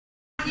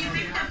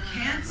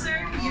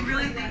you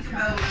really think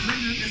about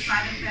the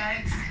side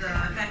effects, the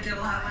effect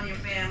it'll have on your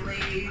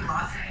family,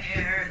 loss of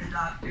hair, the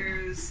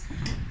doctors,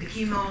 the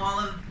chemo, all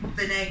of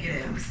the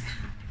negatives.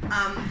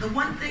 The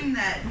one thing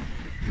that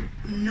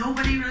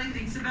nobody really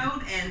thinks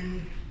about,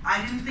 and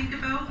I didn't think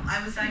about,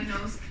 I was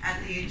diagnosed at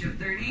the age of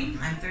 30.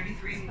 I'm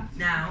 33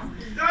 now.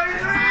 33!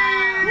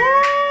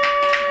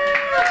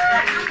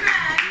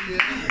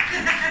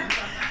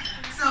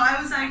 So I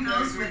was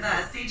diagnosed with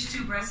stage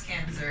 2 breast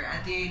cancer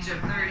at the age of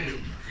 30.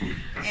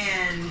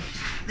 And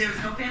there was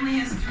no family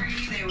history,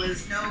 there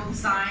was no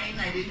sign.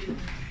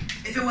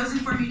 If it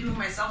wasn't for me doing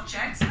my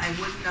self-checks, I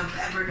wouldn't have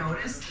ever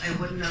noticed. I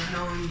wouldn't have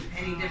known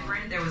any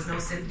different. There was no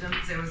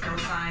symptoms, there was no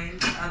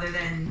signs other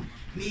than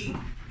me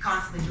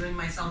constantly doing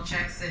my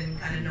self-checks and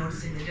kind of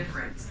noticing the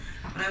difference.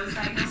 But I was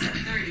diagnosed at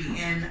 30,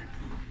 and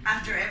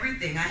after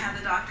everything, I had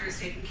the doctors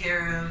taking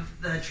care of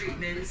the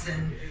treatments,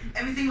 and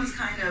everything was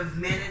kind of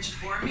managed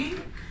for me.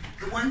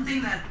 The one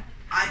thing that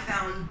I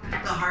found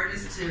the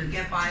hardest to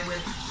get by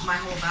with my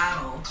whole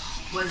battle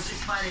was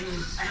just finding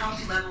a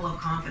healthy level of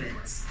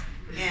confidence.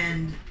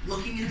 And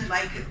looking in the,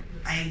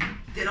 I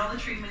did all the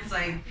treatments,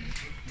 I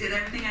did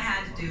everything I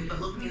had to do, but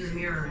looking in the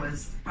mirror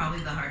was probably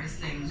the hardest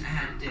thing I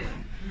had to do.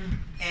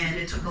 And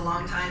it took a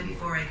long time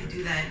before I could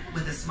do that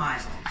with a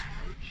smile.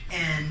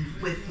 And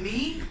with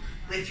me,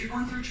 if you're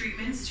going through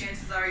treatments,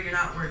 chances are you're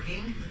not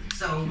working.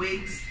 So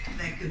wigs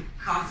that could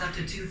cost up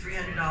to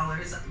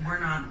 $200-300 were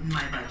not in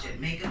my budget.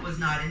 Makeup was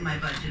not in my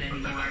budget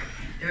anymore.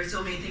 There were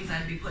so many things I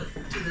had to be put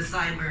to the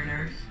side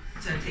burner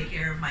to take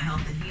care of my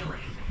health and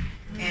healing.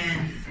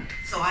 And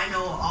so I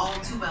know all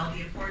too well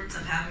the importance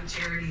of having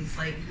charities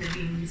like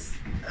Neveen's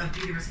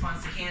Beauty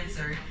Response to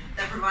Cancer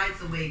that provides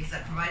the wigs,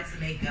 that provides the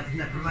makeup,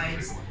 that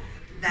provides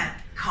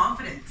that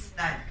confidence,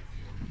 that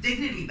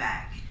dignity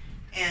back.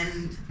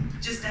 And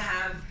just to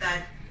have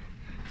that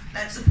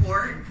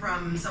support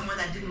from someone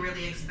that didn't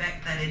really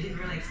expect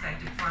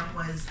it from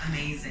was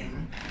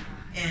amazing.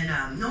 And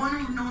no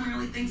one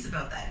really thinks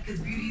about that, because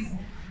beauty's,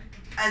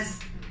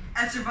 as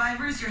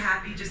survivors, you're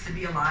happy just to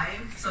be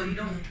alive, so you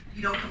don't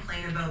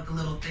complain about the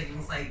little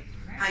things like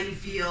how you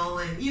feel,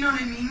 and you know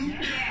what I mean?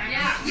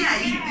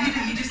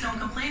 Yeah, you just don't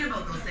complain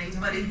about those things,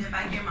 but in the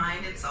back of your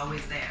mind, it's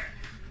always there.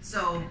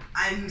 So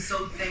I'm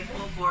so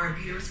thankful for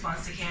Beauty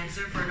Response to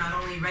Cancer for not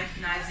only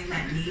recognizing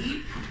that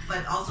need,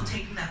 but also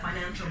taking that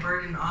financial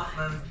burden off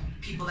of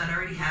people that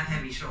already have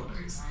heavy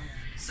shoulders.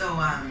 So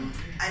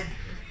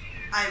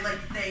I'd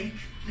like to thank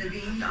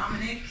Neveen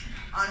Dominic.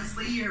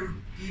 Honestly,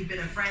 you've been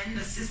a friend,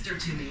 a sister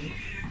to me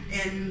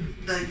in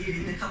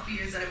the couple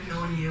years that I've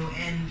known you,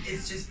 and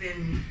it's just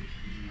been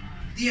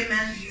the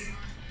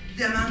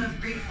amount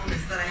of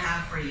gratefulness that I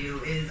have for you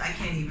is I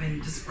can't even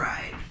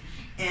describe.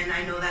 And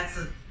I know that's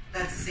the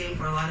same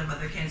for a lot of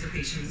other cancer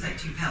patients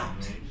that you've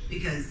helped,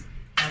 because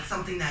that's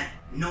something that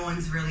no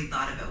one's really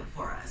thought about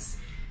for us.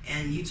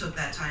 And you took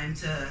that time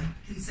to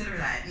consider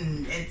that,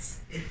 and it's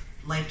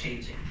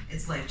life-changing.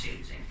 It's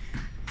life-changing.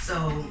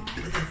 So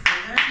without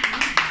further ado,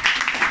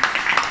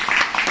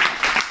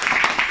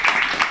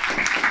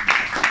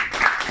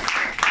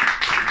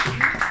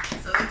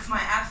 it's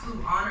my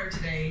absolute honor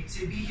today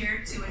to be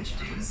here to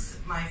introduce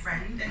my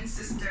friend and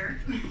sister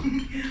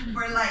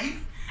for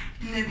life,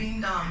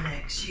 Neveen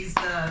Dominic. She's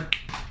the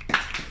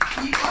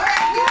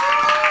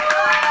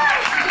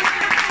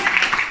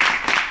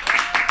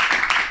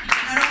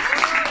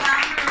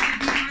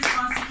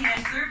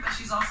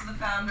also the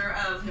founder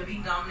of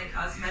Neveen Dominic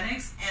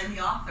Cosmetics and the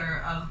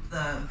author of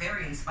the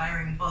very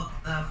inspiring book,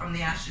 From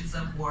the Ashes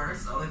of War.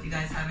 So if you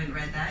guys haven't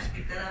read that,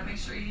 pick that up. Make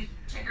sure you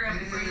check her out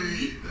before you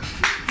leave.